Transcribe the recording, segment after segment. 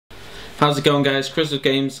How's it going, guys?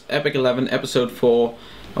 ChrisWithGames, Epic 11, Episode 4.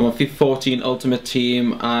 I'm on FIFA 14 Ultimate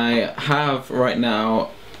Team. I have, right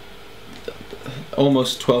now,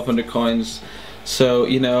 almost 1,200 coins. So,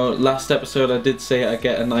 you know, last episode I did say I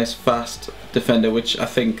get a nice fast defender, which I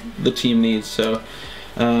think the team needs. So,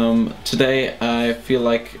 today I feel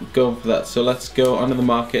like going for that. So let's go onto the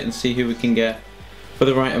market and see who we can get for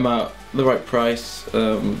the right amount, the right price.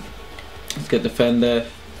 Let's get defender.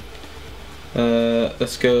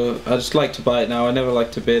 Let's go. I just like to buy it now. I never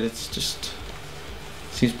like to bid. It's just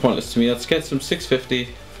seems pointless to me. Let's get some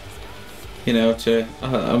 650. You know,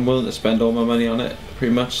 I'm willing to spend all my money on it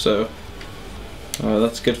pretty much. So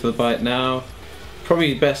that's good for the buy it now.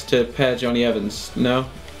 Probably best to pair Johnny Evans. No,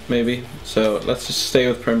 maybe. So let's just stay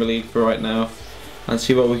with Premier League for right now and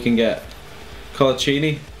see what we can get.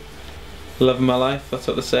 Colaccini, love of my life. That's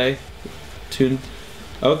what they say. Tune.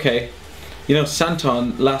 Okay. You know,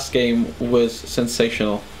 Santon last game was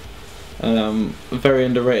sensational. Very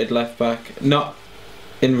underrated left back. Not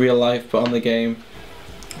in real life, but on the game.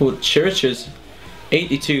 Oh, Chiriches,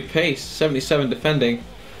 82 pace, 77 defending.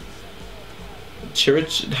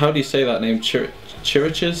 Chirich, how do you say that name?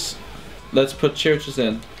 Chiriches? Let's put Chiriches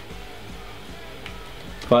in.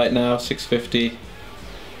 Buy it now, 650.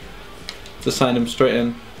 To sign him straight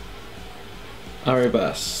in.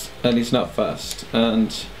 Arribas, and he's not fast.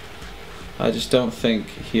 And I just don't think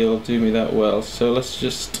he'll do me that well, so let's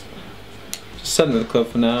just send him to the club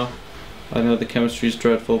for now. I know the chemistry is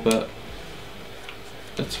dreadful, but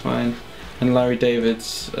that's fine. And Larry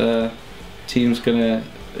David's team's gonna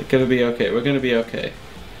be okay. We're gonna be okay.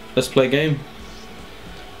 Let's play a game.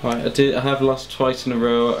 Alright, I have lost twice in a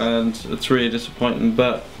row, and it's really disappointing.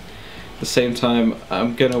 But at the same time,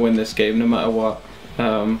 I'm gonna win this game no matter what.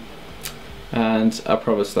 And I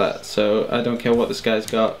promise that. So I don't care what this guy's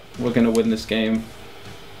got. We're gonna win this game.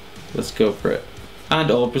 Let's go for it.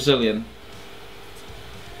 And all Brazilian.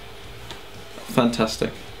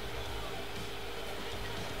 Fantastic.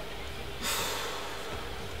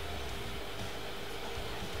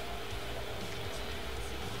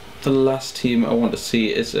 The last team I want to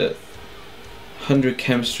see is a 100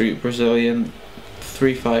 chemistry Brazilian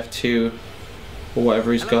 352 or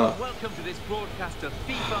whatever he's got. Welcome to this broadcast of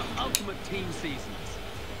FIFA Ultimate Team Seasons.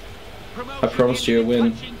 I promised you a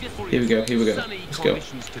win. Here we go, here we go. Let's go.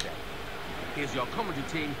 Here's your commentary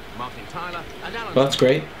team, Martin Tyler and Alan. Well, that's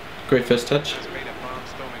great. Great first touch.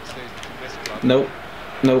 Nope.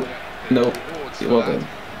 Nope. Nope. Well done.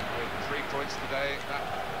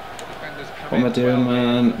 What am I doing,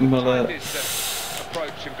 man? Muller.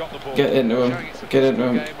 Get into him. Get into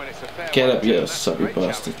him. Get up, you sucky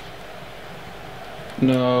bastard.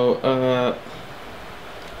 No,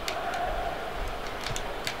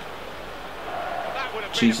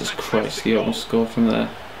 Jesus Christ, he almost scored from there.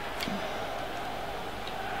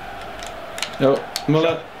 No,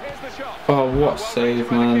 Muller. Oh, what a save,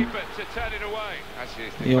 man.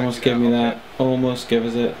 He almost gave me that. Almost gave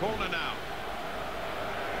us it.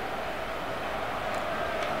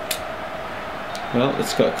 Well,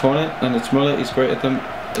 it's got a corner, and it's Muller. He's great at them.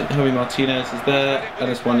 Javi Martinez is there, and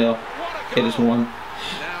it's 1-0. It is 1.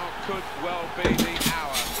 Now could well be the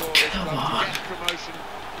hour for this club to get promotion.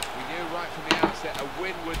 We knew right from the outset a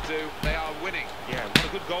win would do. They are winning. Yeah, what a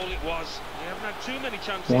good goal it was. They haven't had too many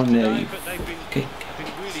chances today, but they've been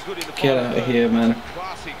really good in the Get out of here, man.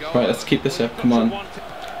 Right, let's keep this up. Come on.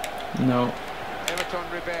 No.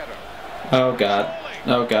 Oh God.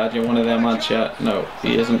 Oh God, you're one of them, aren't you? No,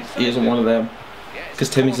 he isn't. He isn't one of them. Because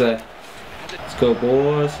Timmy's there. Let's go,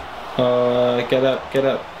 boys. Get up, get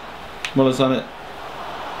up. Muller's on it.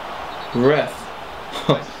 Ref.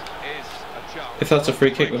 If that's a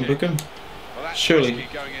free kick, then book him. Surely.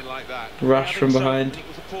 Rash from behind.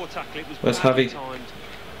 Where's Javi?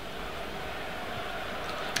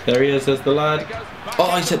 There he is, there's the lad.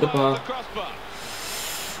 Oh, he's hit the bar.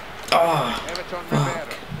 Oh,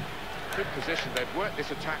 fuck.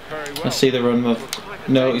 I see the run move.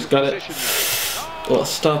 No, he's got it. Oh,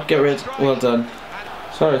 stop, get rid. Well done.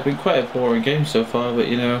 Sorry, it's been quite a boring game so far, but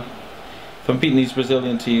you know, if I'm beating these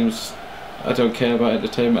Brazilian teams, I don't care about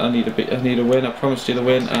entertainment. I need a win. I promised you the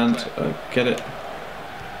win, and get it.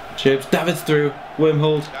 Jibs, David's through. Worm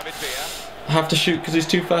hold. I have to shoot because he's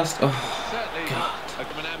too fast. Oh God.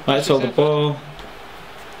 Right, it's all the ball.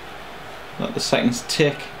 Let the seconds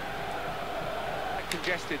tick.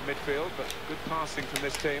 Congested midfield, but good passing from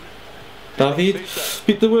this team. David,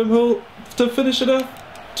 beat the wormhole to finish it up,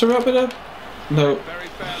 to wrap it up. No. Very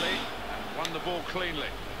fairly, won the ball cleanly.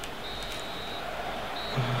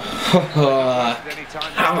 Come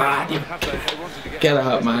on, get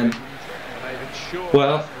out, man.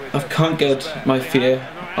 Well, I've conquered my fear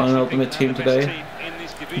on an Ultimate Team today.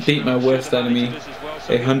 beat my worst enemy,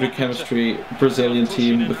 a 100 chemistry Brazilian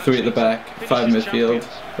team with 3 at the back, 5 midfield,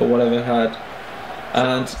 or whatever I had,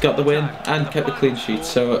 and got the win and kept a clean sheet,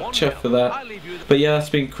 so chuffed for that. But yeah, that's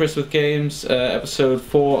been Chris with Games, episode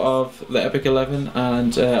 4 of the Epic 11,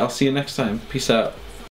 and I'll see you next time. Peace out.